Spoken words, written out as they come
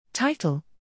Title: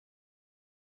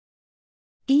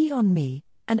 IIIandMe,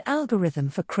 an algorithm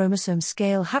for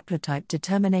chromosome-scale haplotype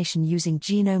determination using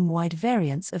genome-wide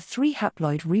variants of 3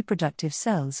 haploid reproductive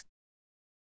cells.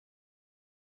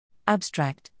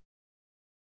 Abstract: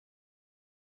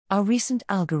 Our recent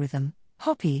algorithm,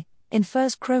 HOPI,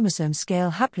 infers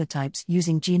chromosome-scale haplotypes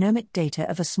using genomic data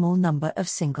of a small number of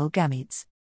single gametes.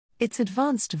 Its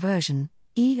advanced version,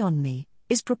 IIIandMe,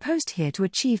 is proposed here to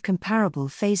achieve comparable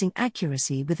phasing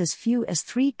accuracy with as few as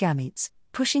 3 gametes,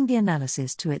 pushing the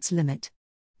analysis to its limit.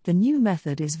 The new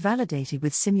method is validated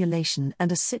with simulation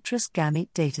and a citrus gamete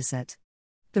dataset.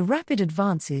 The rapid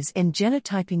advances in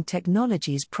genotyping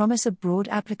technologies promise a broad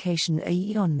application of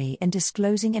IIIandMe in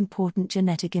disclosing important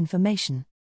genetic information.